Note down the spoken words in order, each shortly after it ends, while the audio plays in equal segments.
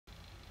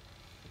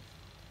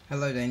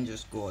Hello Danger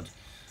Squad.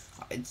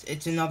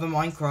 It's another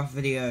Minecraft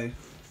video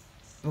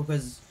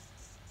because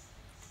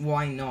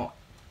why not?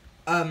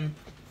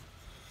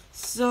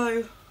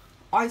 So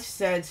I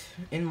said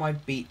in my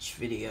beach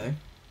video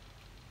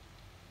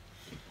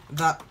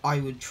that I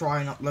would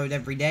try and upload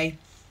every day.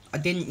 I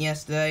didn't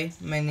yesterday,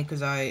 mainly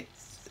because I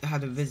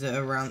had a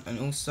visitor around, and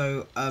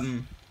also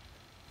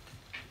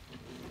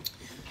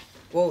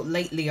well,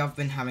 lately I've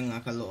been having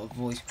like a lot of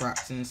voice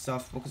cracks and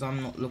stuff because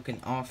I'm not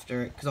looking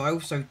after it. Because I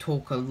also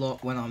talk a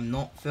lot when I'm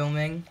not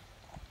filming.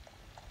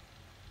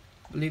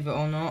 Believe it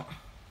or not.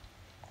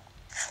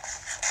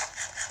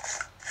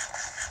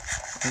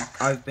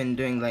 I've been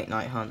doing late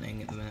night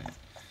hunting at the minute.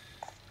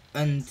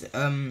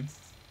 And,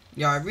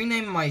 yeah, I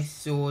renamed my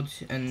sword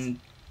and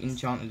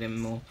enchanted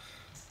him more.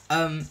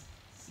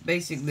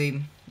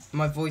 Basically,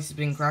 my voice has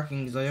been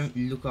cracking because I don't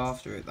look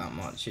after it that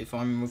much. If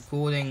I'm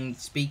recording,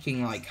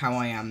 speaking like how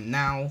I am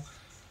now,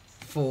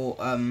 for,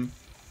 well,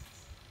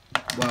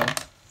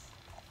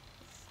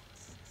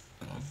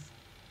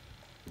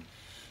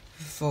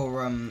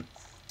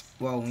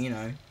 well, you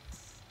know,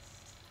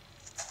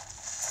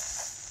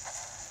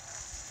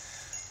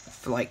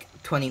 for like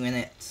 20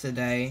 minutes a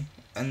day,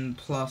 and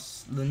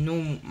plus the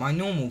my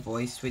normal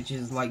voice, which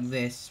is like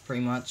this,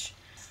 pretty much,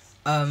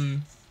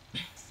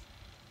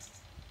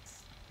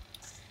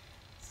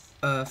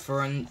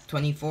 for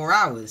 24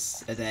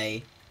 hours a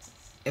day,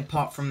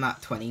 apart from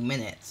that 20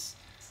 minutes.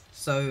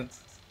 So,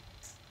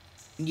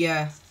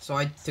 yeah, so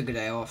I took a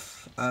day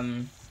off,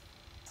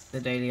 the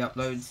daily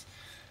uploads,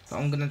 but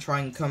I'm gonna try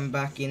and come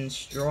back in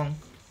strong.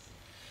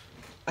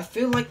 I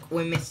feel like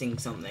we're missing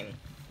something.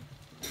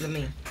 Let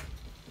me...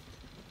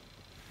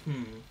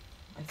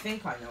 I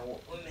think I know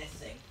what we're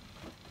missing.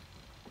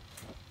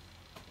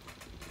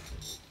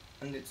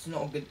 And it's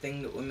not a good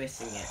thing that we're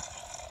missing it.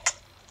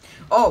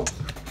 Oh!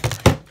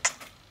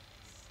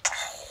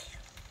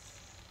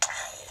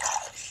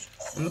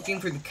 I'm looking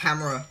through the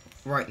camera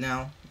right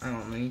now. Hang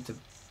on, I need to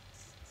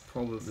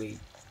probably...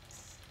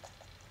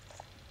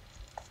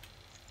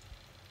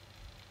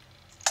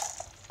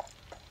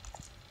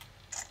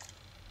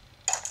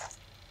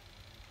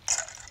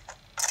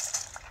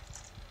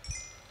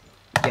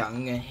 Yeah,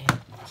 I'm gonna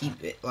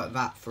keep it like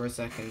that for a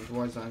second,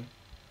 was I?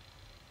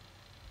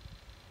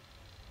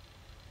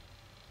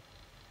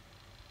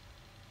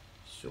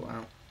 Sort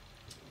out.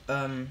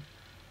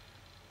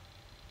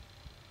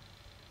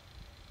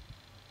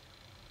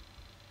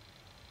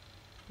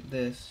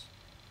 This.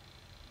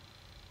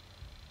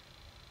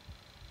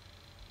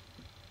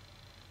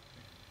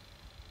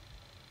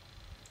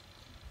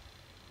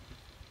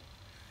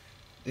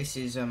 This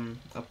is, a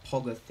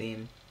Pogger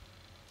theme.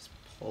 It's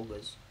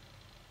Poggers.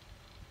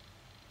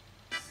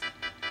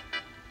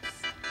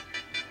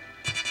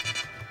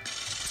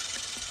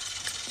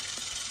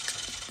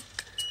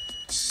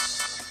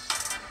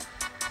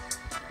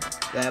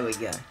 There we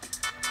go.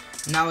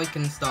 Now we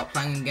can start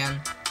playing again.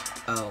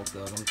 Oh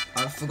god,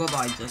 I forgot that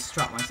I just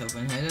trapped myself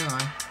in here, didn't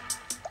I?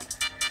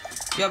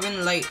 Yeah, I've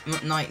been late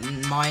night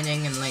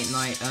mining and late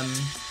night,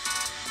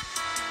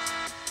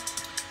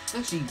 it's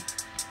actually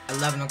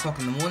 11 o'clock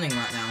in the morning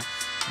right now.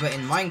 But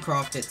in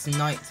Minecraft, it's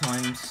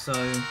nighttime, so...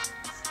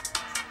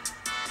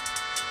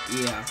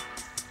 yeah.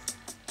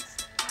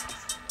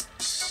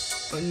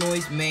 What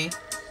annoys me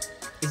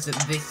is that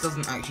this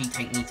doesn't actually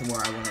take me to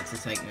where I want it to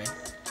take me.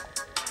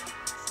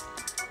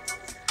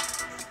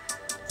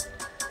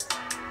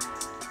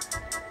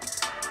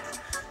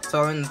 So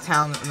we're in the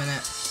town at the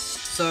minute.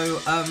 So,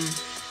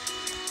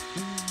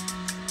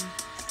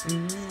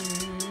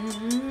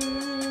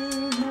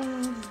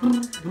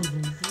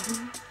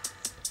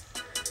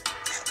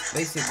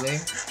 basically,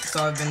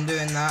 so I've been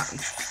doing that,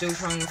 and still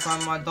trying to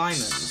find my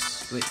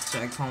diamonds, which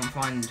I can't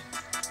find.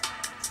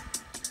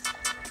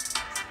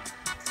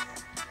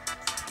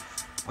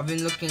 I've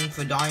been looking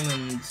for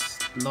diamonds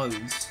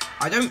loads.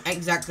 I don't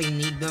exactly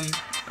need them.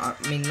 I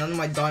mean, none of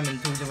my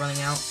diamond tools are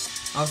running out.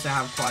 I also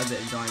have quite a bit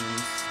of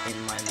diamonds in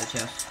my ender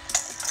chest.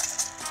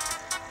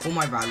 All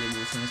my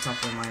valuables and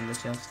stuff in my ender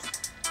chest.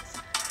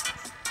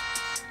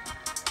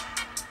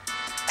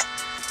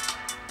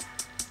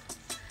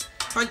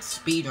 Tried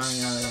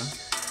speedrunning earlier,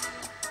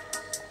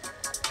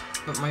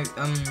 but my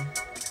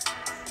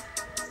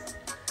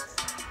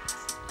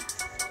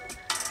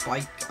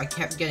I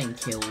kept getting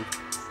killed.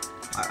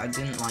 I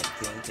didn't like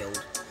being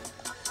killed.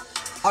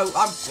 I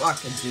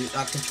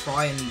could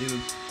try and do.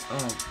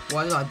 Oh,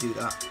 why did I do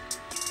that?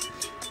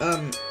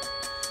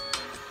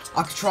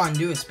 I could try and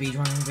do a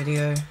speedrunning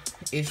video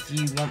if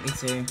you want me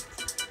to.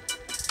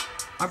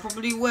 I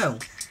probably will.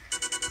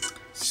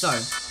 So,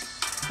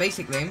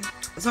 basically,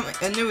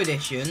 a new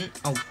edition.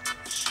 Oh,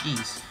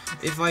 jeez.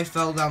 If I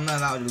fell down there,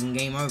 that would have been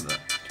game over.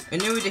 A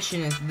new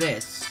edition is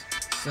this.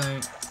 So,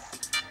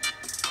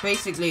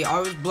 basically, I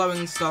was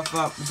blowing stuff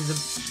up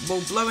because,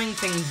 well, blowing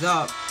things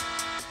up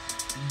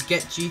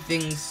gets you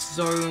things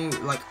so,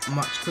 like,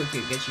 much quicker.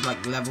 It gets you,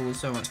 like, levels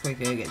so much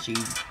quicker. It gets you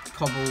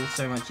cobble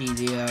so much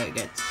easier, it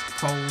gets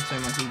coal so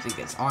much easier, it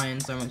gets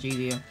iron so much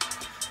easier.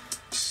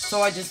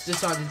 So I just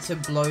decided to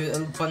blow a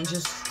bunch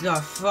of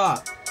stuff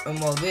up. And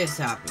well, this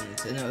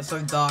happened, and it was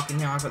so dark in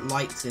here I put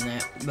lights in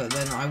it, but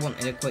then I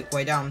wanted a quick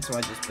way down, so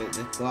I just built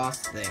this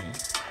glass thing.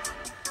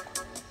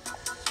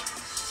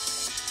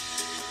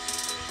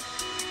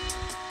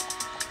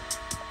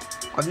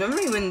 I've never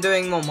really been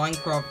doing more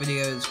Minecraft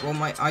videos. Well,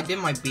 I did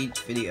my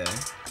beach video.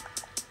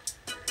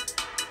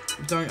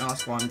 Don't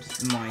ask why I'm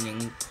just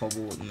mining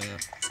cobble at the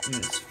minute.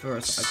 It's for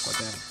a side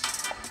project.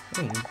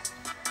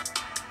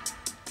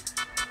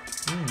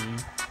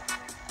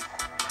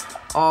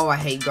 Oh, I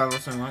hate gravel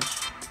so much.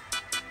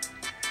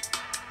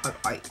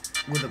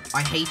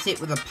 I hate it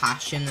with a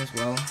passion as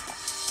well.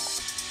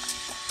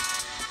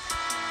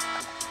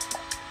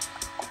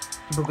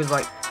 Because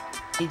like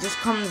it just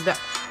comes down.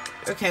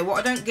 Okay, what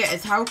I don't get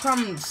is how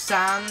come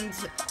sand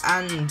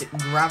and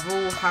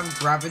gravel have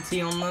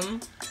gravity on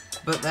them,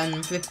 but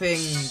then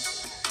flipping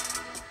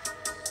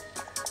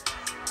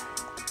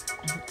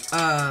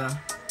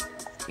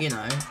you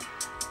know.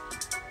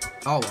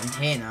 Oh, I'm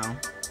here now.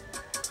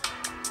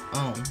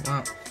 Oh,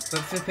 well,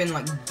 but flipping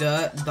like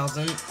dirt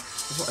doesn't.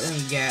 That's what I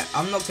don't get.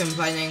 I'm not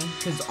complaining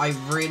because I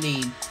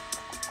really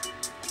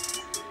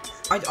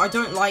I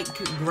don't like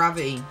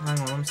gravity. Hang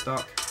on, I'm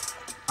stuck.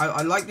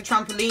 I like the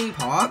trampoline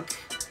park,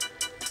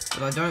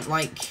 but I don't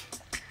like.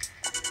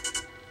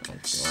 Oh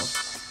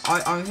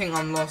god. I think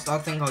I'm lost. I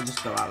think I'll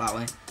just go out that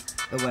way,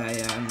 the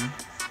way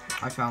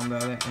I found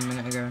earlier a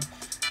minute ago.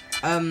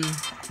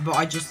 But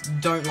I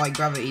just don't like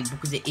gravity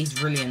because it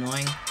is really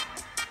annoying.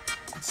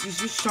 You're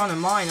just trying to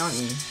mine, aren't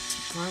you?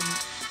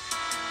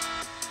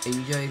 Are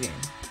you joking?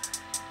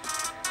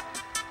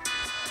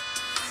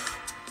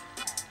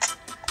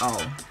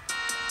 Oh,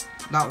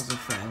 that was a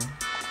fail.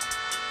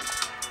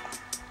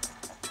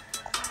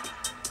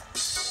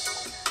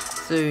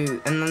 So,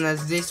 and then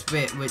there's this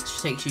bit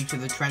which takes you to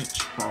the trench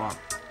part.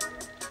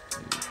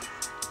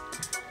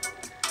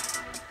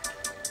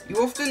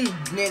 You often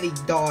nearly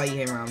die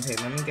here around here.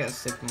 Let me get a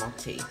sip of my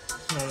tea.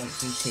 I want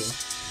some tea.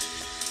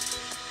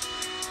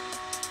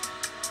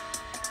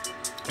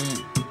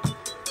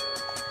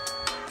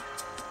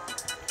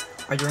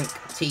 I drink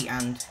tea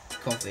and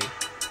coffee.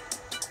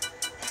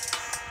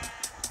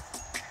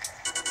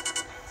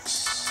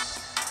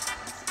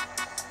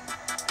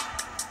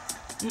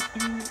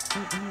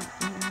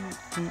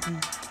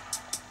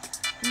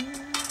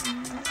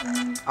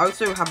 I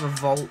also have a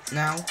vault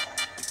now.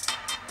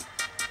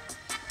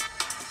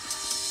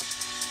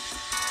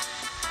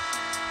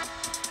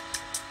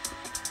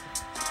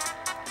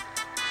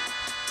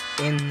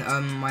 In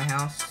my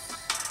house.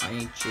 I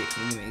need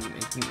chicken.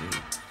 Keep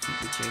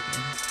the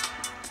chicken.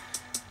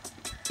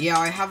 Yeah,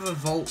 I have a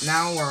vault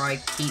now where I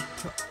keep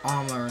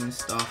armor and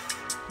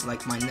stuff,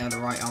 like my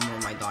netherite armor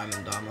and my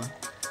diamond armor.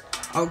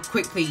 I'll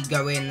quickly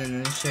go in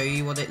and then show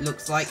you what it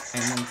looks like,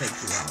 and then take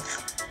you out.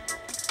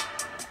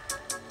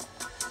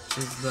 This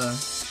is the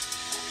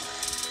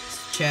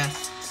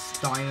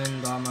chest,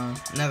 diamond armor,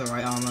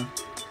 netherite armor,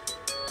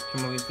 which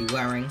I'm obviously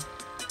wearing.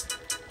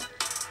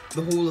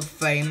 The Hall of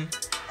Fame.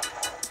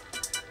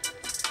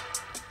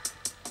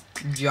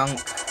 Junk.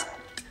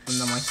 And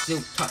then my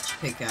silk touch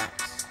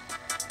pickaxe.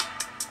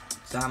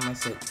 So I have my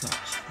silk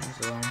touch as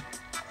well.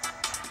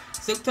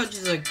 Silk touch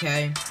is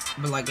okay,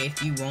 but like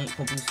if you want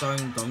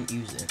cobblestone, don't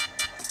use it.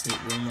 It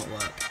will not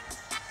work.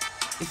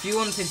 If you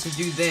wanted to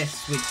do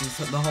this, which is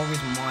the whole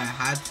reason why I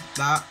had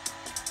that,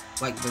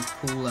 like the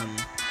cool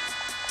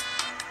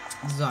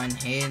design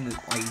here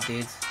that I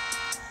did.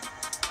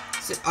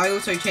 So I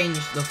also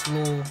changed the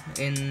floor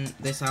in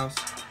this house,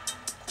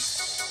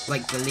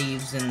 like the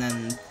leaves and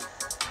then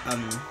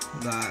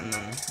that and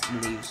then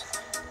the leaves.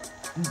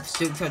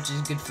 Silk touch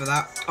is good for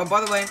that. Oh,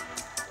 by the way,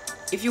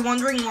 if you're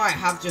wondering why I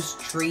have just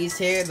trees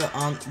here that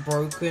aren't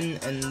broken,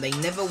 and they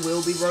never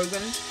will be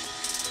broken.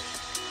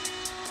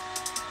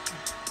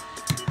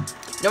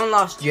 You know in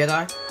Last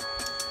Jedi,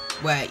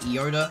 where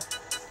Yoda,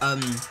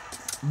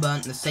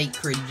 burnt the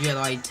sacred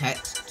Jedi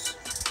texts?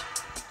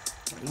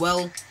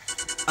 Well,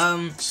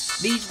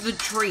 these are the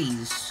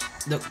trees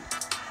that,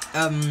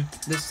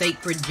 the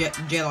sacred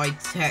Jedi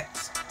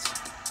text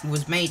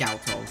was made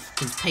out of,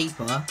 because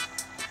paper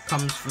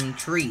comes from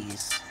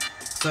trees.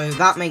 So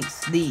that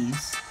makes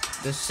these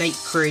the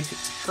sacred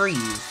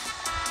trees.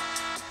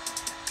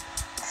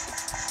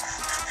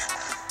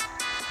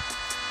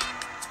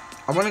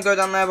 I want to go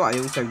down there, but I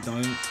also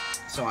don't,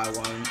 so I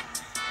won't.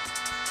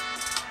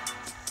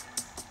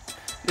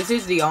 This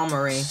is the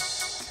armory,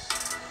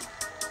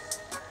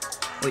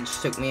 which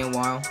took me a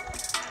while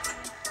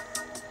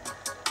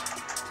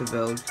to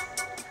build,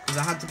 because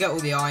I had to get all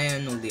the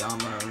iron, all the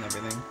armor, and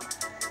everything.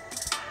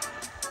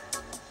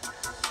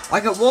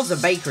 Like, it was a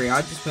bakery,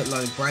 I just put a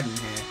load of bread in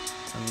here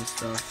and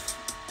stuff.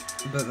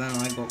 But then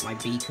I got my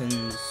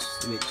beacons,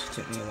 which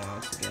took me a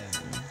while to get.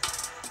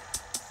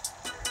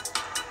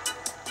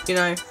 You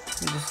know, it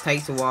just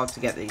takes a while to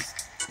get these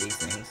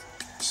things.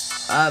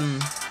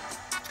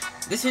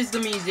 This is the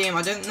museum.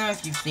 I don't know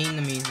if you've seen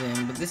the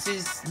museum, but this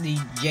is the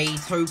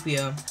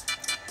Jaytopia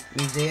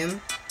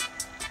Museum.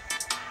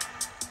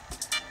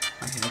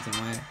 My head's in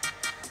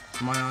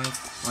my eyes.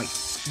 Like,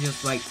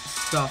 just like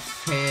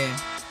stuff here.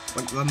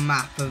 like the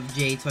map of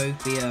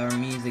Jtopia, a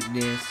music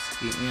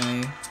disc, you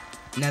know,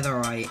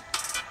 netherite,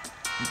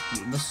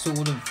 the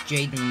sword of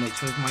Jaden,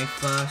 which was my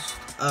first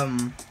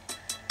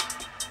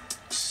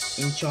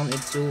enchanted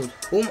sword.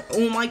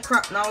 All my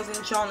crap now is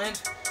enchanted.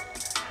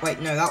 Wait,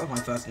 no, that was my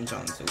first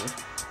enchanted sword.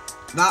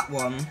 That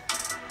one,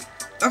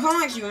 I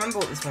can't actually remember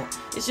what this one.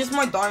 It's just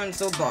my diamond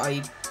sword, but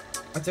I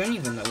don't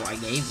even know what I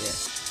gave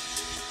it.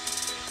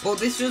 Well,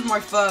 this was my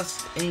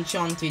first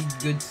enchanted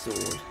good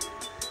sword.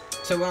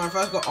 So when I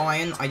first got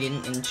iron, I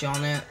didn't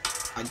enchant it.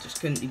 I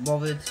just couldn't be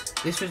bothered.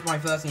 This was my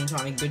first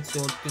enchanted good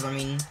sword, because I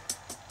mean,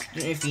 I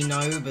don't know if you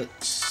know, but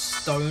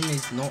stone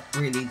is not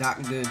really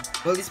that good.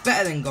 Well, it's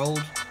better than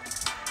gold.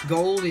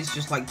 Gold is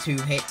just like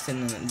 2 hits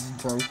and then it's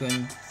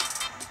broken.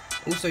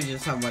 Also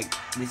just have like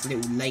this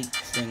little lake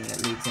thing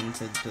that leads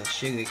into the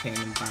sugarcane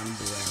and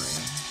bamboo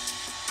area.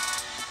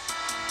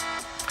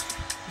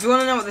 If you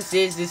want to know what this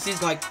is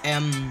like,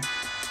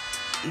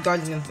 you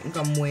guys are gonna think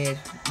I'm weird,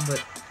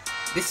 but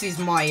this is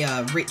my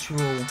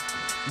ritual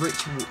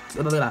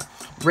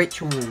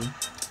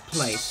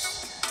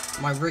place,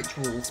 my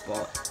ritual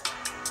spot.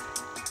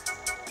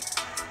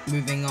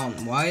 Moving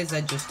on, why is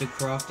there just a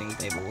crafting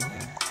table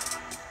here?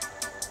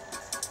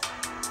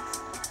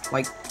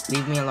 Like,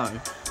 leave me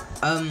alone.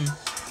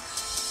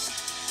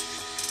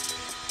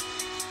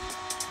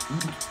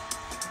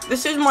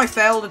 This is my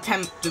failed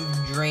attempt of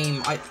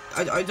dream. I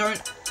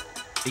don't.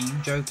 Are you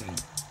joking?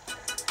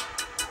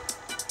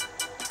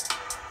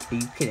 Are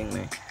you kidding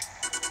me?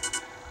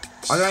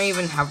 I don't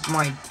even have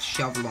my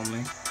shovel on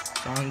me,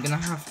 so I'm gonna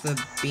have to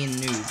be a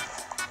noob.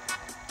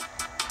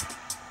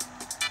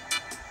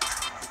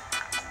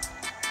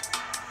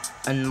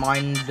 And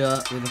mine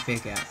dirt with a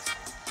pickaxe.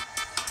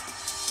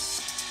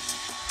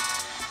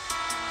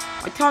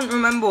 I can't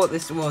remember what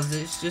this was.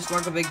 It's just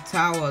like a big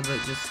tower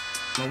that just,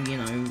 well, you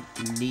know,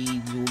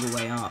 leads all the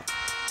way up.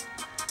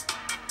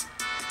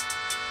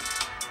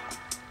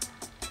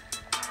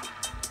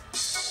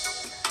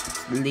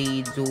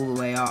 Leads all the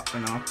way up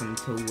and up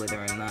until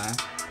we're in there.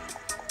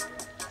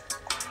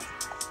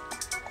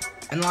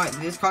 And like,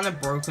 it's kind of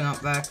broken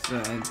up there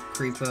because a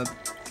creeper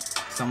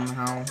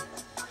somehow.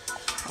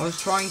 I was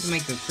trying to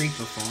make a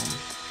creeper farm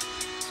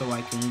so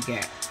I can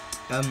get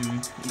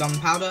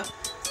gunpowder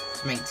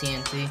to make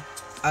TNT.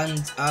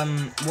 And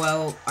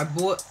well, I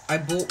bought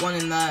one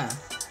in there,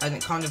 and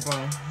it kind of,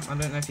 well, I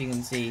don't know if you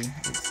can see,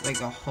 it's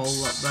like a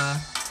hole up there.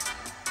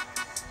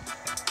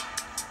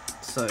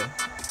 So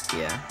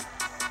yeah.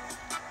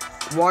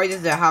 Why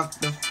does it have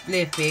the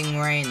flipping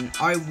rain?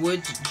 I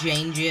would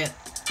change it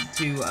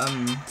to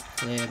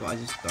clear, but I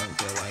just don't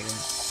feel like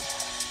it.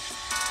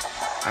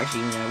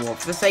 Actually, you know what?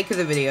 For the sake of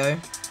the video,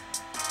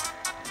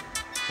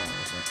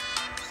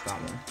 just that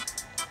one.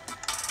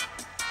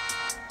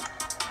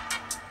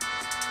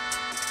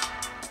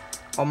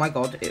 Oh my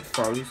god, it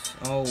froze.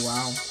 Oh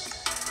wow.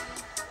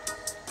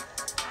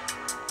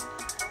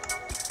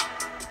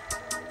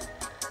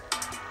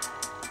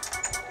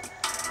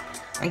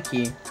 Thank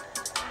you.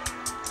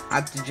 I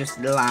had to just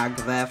lag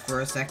there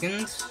for a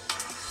second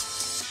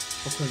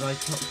because I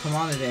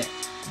commanded it.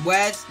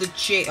 Where's the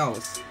oh,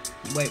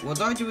 wait, what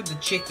did I do with the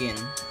chicken?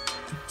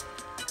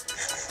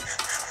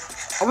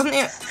 I wasn't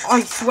here.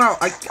 I swear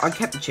I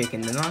kept the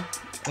chicken, didn't I?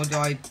 Or did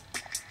I?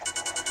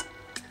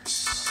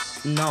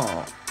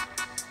 No.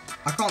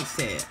 I can't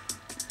see it.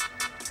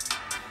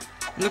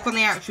 Look on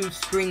the actual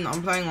screen that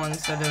I'm playing on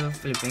instead of a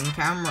flipping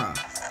camera.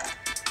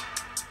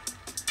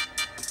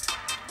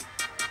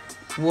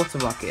 Water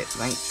bucket,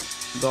 thank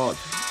God.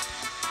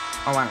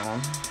 Oh, hang on.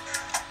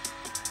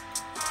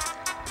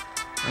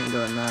 I ain't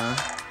going there.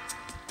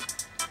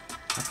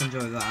 I can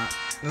enjoy that.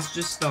 That's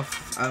just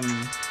stuff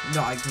that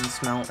I can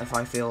smelt if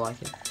I feel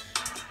like it.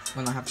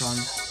 When I have time.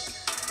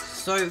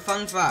 So,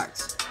 fun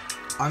fact.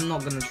 I'm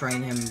not going to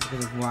train him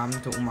because of what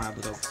happened to all my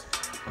other dogs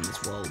on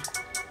this world.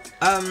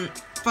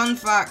 Fun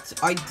fact.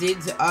 I did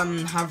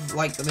have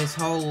like this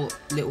whole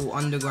little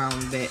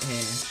underground bit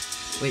here,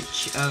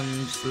 which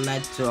just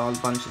led to a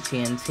bunch of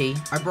TNT.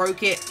 I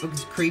broke it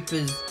because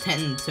creepers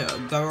tend to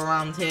go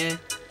around here.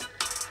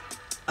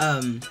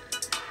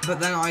 But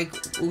then I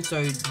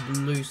also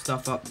blew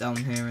stuff up down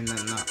here, and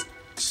then that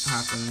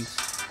happened.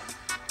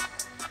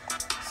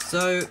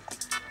 So,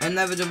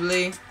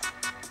 inevitably,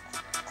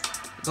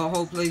 the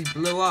whole place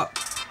blew up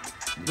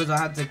because I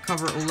had to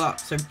cover it all up.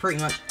 So pretty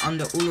much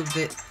under all of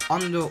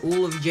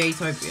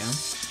Jtopia,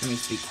 let me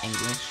speak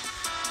English,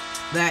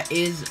 there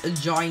is a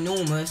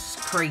ginormous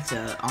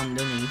crater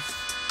underneath,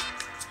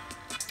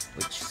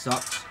 which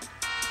sucks.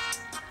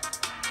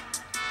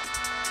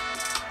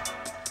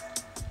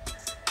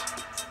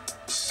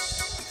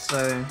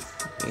 So,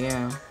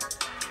 yeah.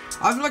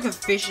 I have like a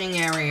fishing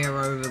area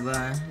over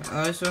there.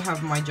 I also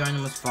have my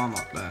ginormous farm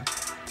up there.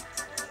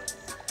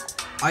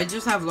 I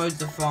just have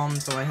loads of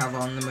farms, so I have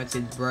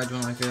unlimited bread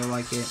when I feel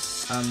like it.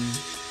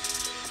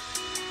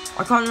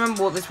 I can't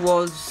remember what this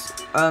was.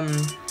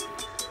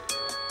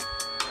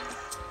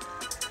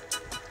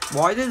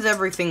 Why does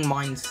everything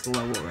mine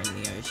slower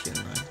in the ocean,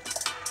 though?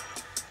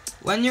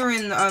 When you're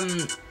in,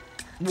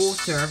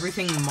 water,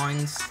 everything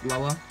mines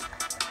slower.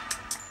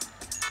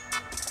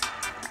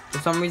 For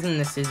some reason,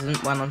 this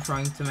isn't when I'm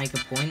trying to make a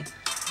point.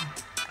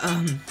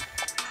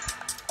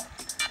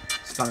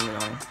 It's kind of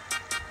annoying.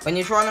 When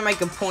you're trying to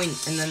make a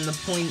point and then the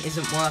point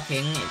isn't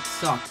working, it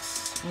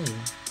sucks.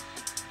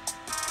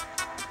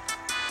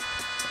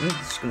 I'm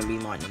just gonna be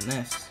minding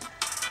this.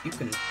 You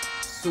can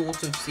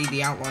sort of see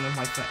the outline of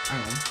my face.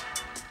 Hang on.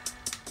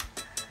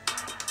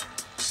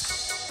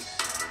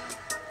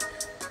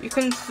 You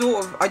can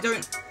sort of, I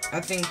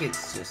think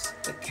it's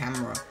just the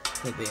camera,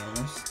 to be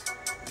honest.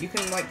 You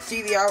can, like,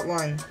 see the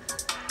outline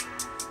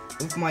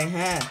of my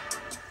hair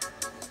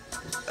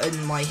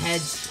and my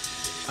head,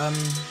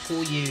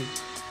 for you.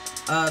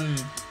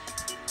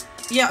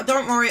 Yeah,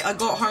 don't worry, I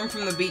got home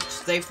from the beach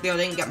safely, I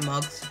didn't get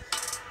mugged.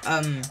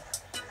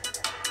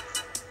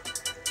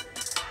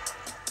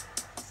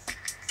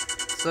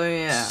 So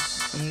yeah,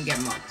 I didn't get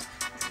mugged.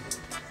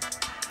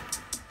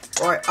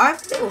 Alright, I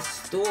have a little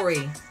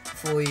story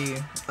for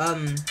you,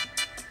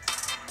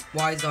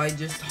 why I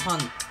just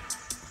hunt.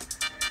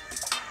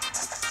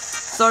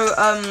 So,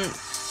 I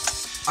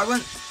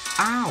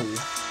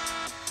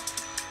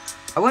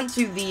went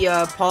to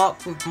the,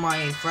 park with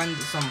my friend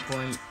at some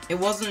point. It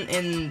wasn't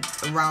in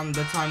around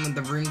the time of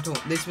the room tour,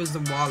 this was a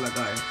while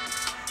ago.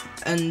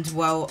 And,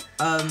 well,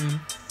 there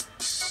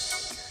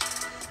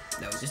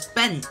was this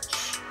bench.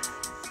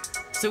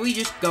 So we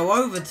just go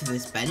over to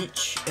this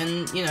bench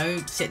and, you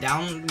know, sit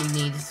down. We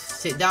need to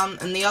sit down.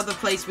 And the other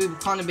place, we were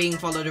kind of being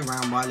followed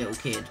around by a little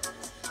kid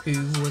who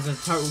was a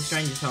total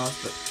stranger to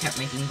us, but kept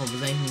making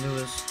conversation to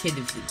us. Kid,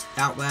 if you're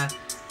out there,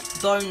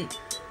 don't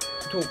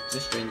talk to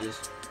strangers.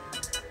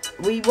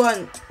 We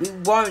weren't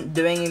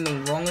doing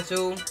anything wrong at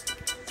all.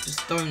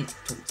 Just don't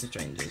talk to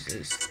strangers.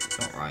 It's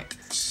not right.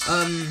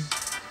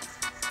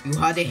 You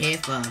heard it here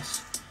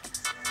first.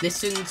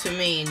 Listen to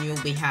me and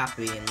you'll be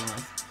happy in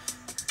life.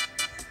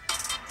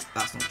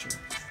 That's not true.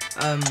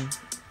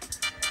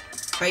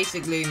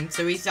 Basically,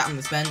 so we sat on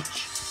this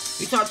bench.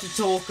 We started to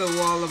talk a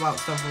while about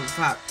stuff that was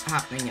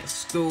happening at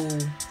school.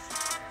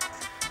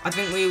 I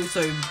think we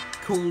also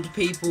called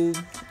people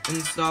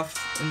and stuff,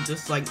 and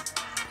just, like,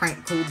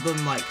 prank called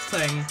them, like,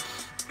 saying,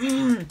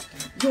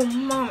 your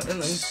mum,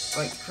 and then,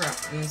 like, crap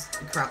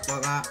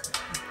like that.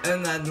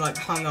 And then, like,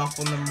 hung up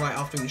on them right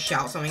after we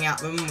shout something at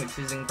them, which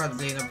is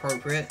incredibly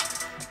inappropriate.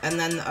 And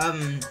then,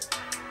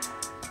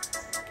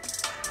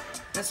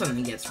 then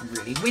suddenly gets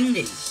really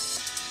windy.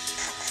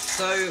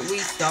 So we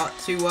start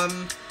to,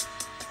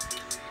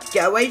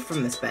 get away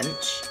from this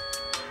bench,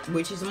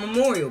 which is a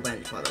memorial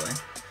bench, by the way.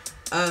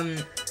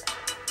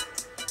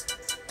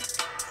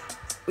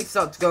 We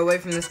start to go away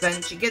from this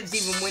bench. It gets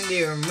even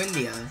windier and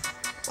windier,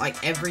 like,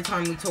 every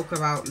time we talk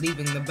about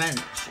leaving the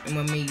bench. And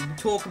when we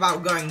talk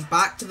about going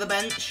back to the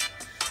bench,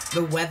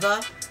 the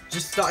weather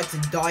just started to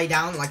die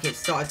down, like, it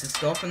started to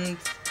stop and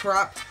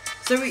crap.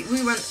 So we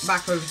went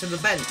back over to the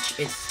bench.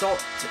 It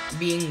stopped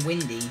being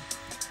windy.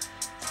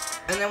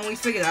 And then we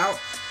figured out,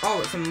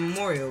 oh, it's a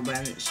memorial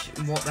bench.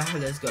 What the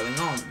hell is going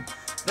on?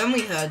 Then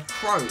we heard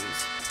crows.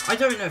 I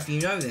don't know if you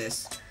know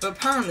this, but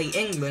apparently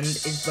England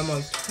is the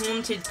most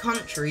haunted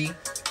country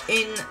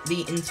in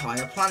the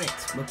entire planet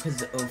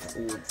because of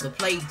all the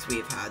plagues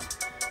we've had.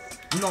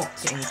 Not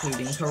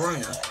including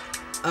Corona.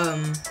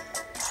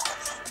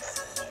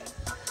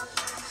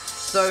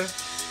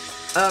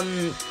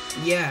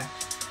 Yeah.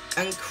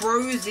 And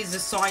crows is a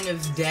sign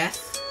of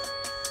death.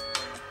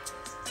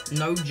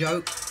 No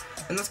joke.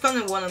 And that's kind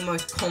of one of the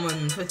most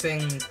common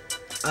flipping,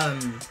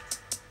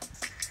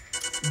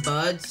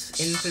 birds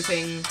in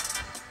flipping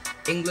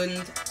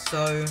England.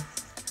 So,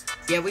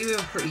 yeah, we were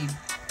pretty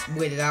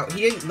weirded out.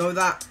 He didn't know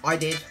that. I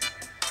did.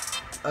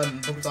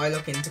 Because I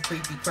look into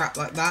creepy crap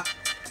like that.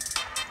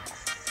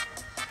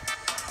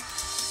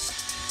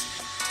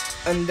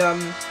 And,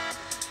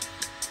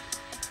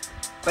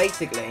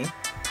 basically,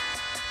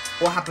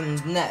 what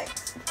happened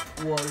next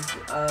was,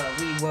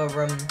 we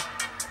were,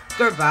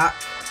 go back,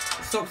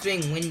 stops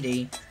being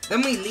windy,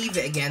 then we leave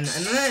it again,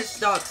 and then it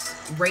starts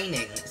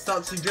raining. It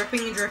starts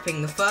dripping and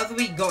dripping. The further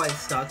we got, it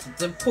started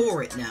to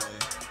pour it down.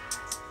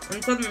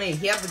 And suddenly,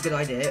 he had the good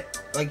idea,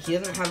 like, he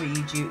doesn't have a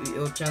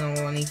YouTube channel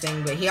or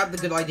anything, but he had the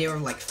good idea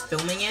of, like,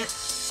 filming it,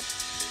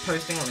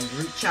 posting on a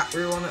group chat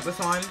we were on at the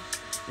time,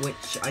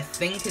 which I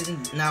think is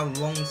now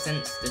long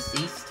since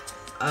deceased.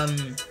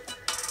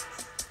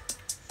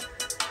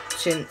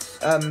 Since,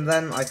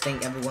 then, I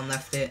think everyone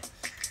left it.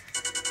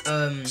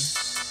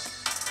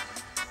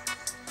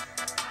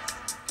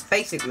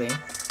 Basically,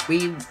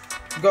 we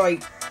go,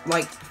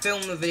 like,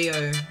 film the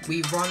video,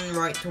 we run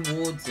right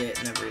towards it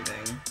and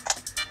everything.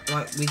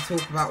 Like, we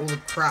talk about all the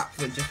crap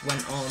that just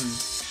went on.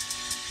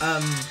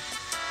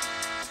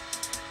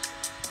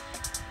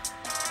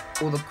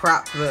 All the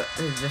crap that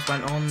just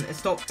went on. It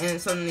stopped, and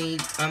it suddenly,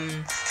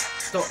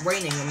 stopped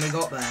raining when we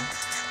got there.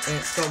 And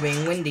it stopped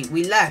being windy.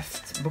 We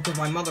left because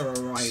my mother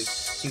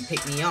arrived to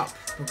pick me up,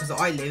 because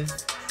I live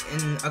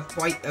in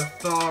quite a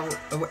far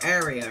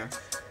area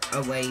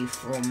away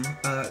from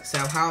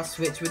Sale House,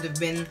 which would have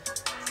been,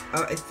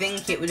 I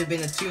think it would have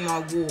been a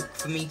 2-mile walk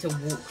for me to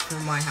walk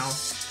from my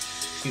house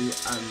to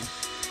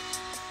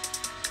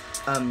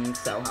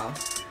Sale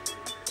House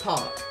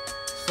Park.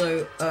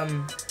 So,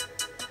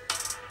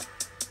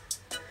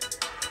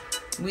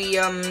 we,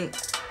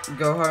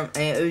 go home,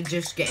 and it was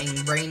just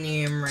getting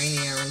rainier and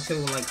rainier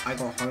until, like, I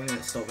got home and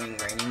it stopped being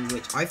raining,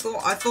 which I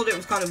thought it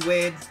was kind of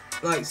weird.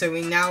 Like, so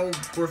we now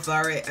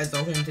refer it as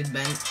a haunted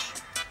bench.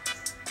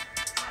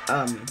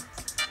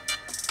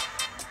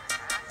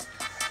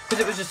 Because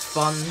it was just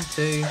fun,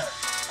 too.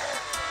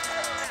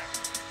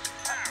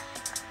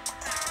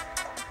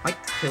 I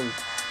killed...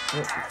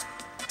 What?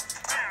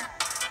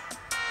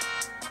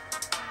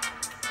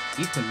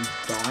 You can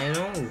die at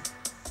all.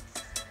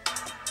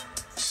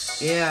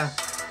 Yeah.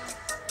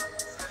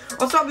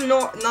 Also, I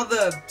have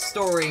another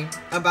story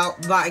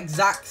about that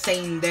exact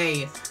same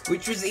day,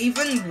 which was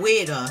even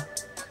weirder.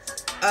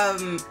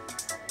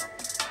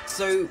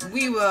 So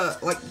we were,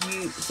 like,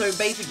 so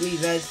basically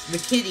there's the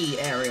kiddie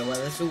area where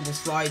there's all the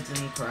slides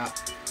and crap.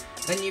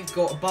 Then you've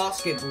got a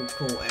basketball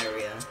court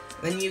area.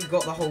 Then you've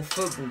got the whole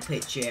football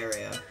pitch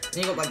area.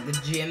 Then you've got, like, the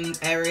gym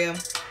area.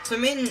 So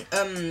me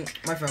and,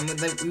 my friend,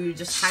 we were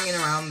just hanging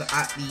around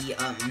at the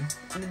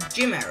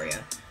gym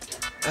area.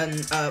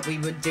 And, we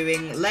were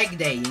doing leg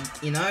day,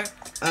 you know?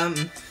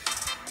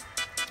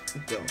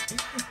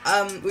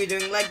 We were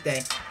doing leg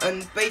day.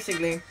 And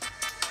basically,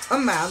 a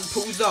man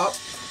pulls up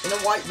in a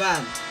white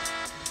van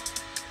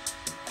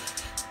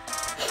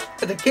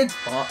at the kids'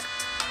 park,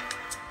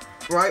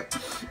 right?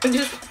 And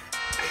just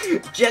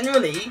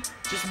generally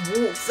just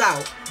walks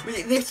out.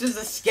 This was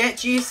the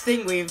sketchiest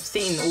thing we've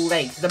seen all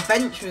day. The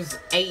bench was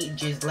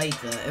ages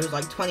later. It was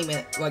like 20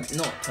 minutes, like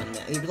not 20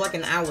 minutes. It was like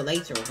an hour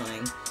later or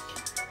something.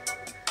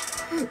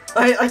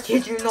 I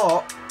kid you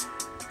not.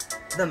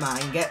 The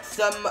man gets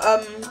some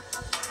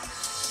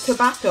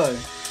tobacco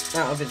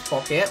out of his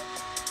pocket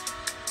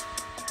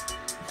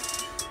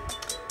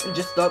and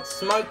just starts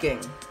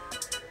smoking.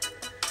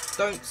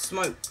 Don't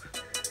smoke.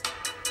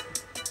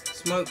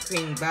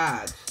 Smoking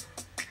bad.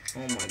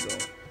 Oh my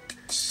god.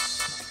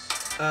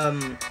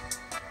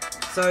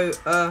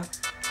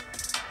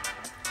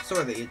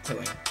 Sorry that you're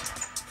tilling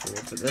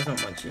forward, but there's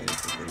not much you need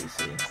to really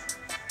see.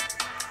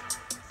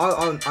 I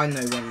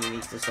know when you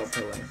need to stop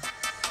tilling.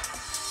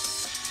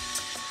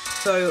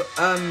 So,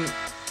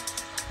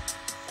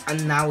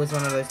 and now is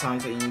one of those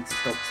times where you need to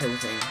stop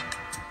tilting.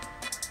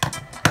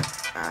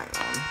 Hang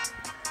on.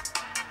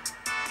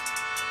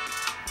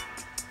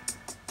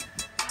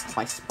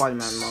 My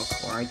Spider-Man mug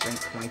where I drink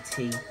my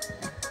tea.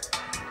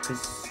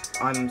 Because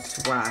I'm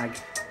swag.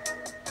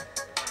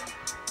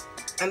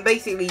 And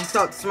basically, you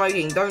start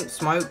smoking. Don't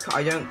smoke.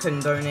 I don't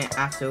condone it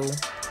at all.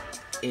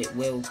 It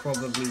will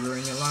probably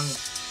ruin your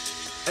lungs.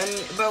 And,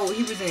 well,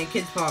 he was in a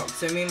kids' park,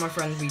 so me and my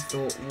friends, we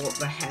thought, what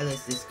the hell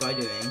is this guy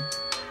doing?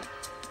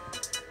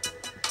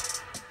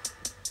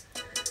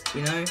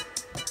 You know?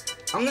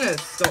 I'm gonna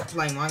stop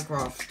playing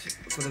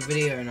Minecraft for the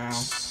video now.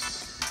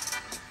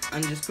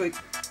 And just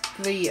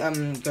quickly,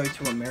 go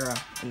to a mirror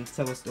and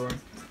tell a story.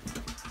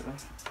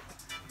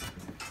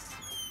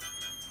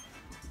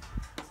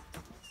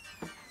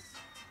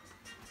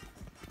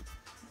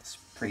 It's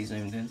pretty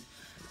zoomed in.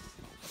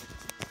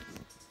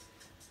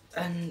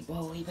 And,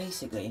 well, he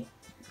basically...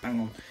 Hang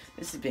on.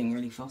 This is being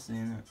really fussy,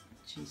 isn't it?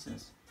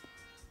 Jesus.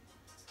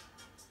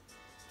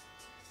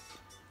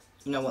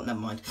 You know what? Never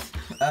mind.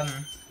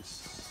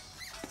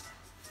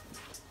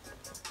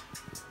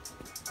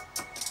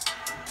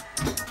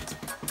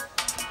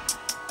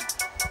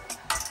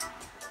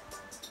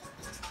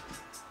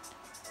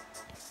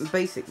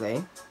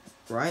 Basically,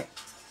 right?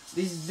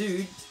 This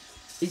dude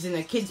is in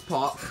a kids'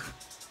 park.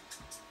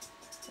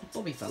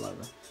 Bobby fell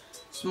over.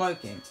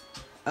 Smoking.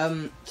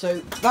 So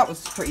that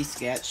was pretty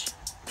sketch.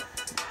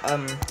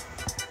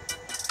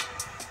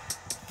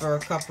 For a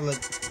couple of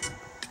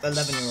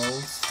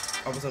 11-year-olds.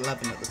 I was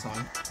 11 at the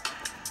time.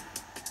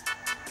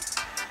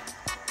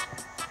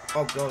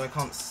 Oh god, I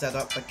can't set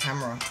up the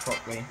camera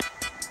properly.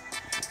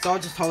 So I'll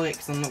just hold it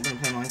because I'm not going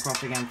to play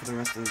Minecraft again for the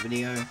rest of the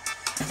video.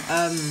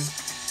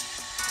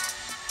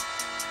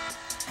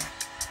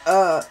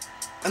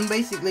 And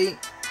basically,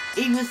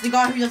 he was the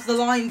guy who does the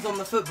lines on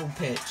the football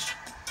pitch.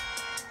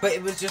 But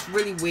it was just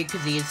really weird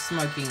because he is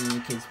smoking in the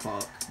kids'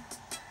 park.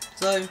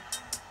 So,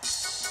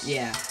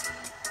 yeah.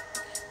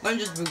 Don't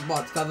just read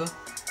what's cover,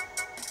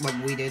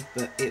 like we did,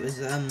 but it was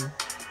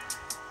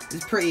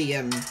pretty,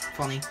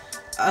 funny.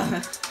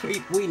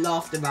 We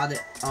laughed about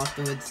it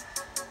afterwards.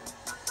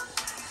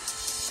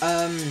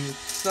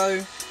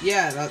 So,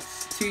 yeah,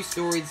 that's 2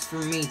 stories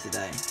from me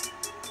today.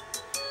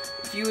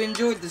 If you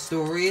enjoyed the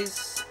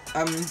stories,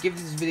 give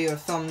this video a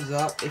thumbs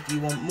up if you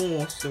want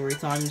more story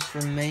times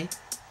from me.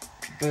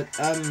 But,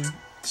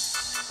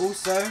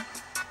 also,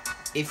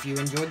 if you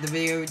enjoyed the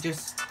video,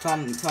 just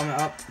thumbs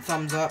up,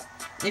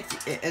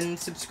 and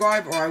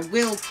subscribe or I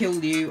will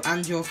kill you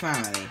and your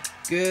family.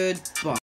 Goodbye.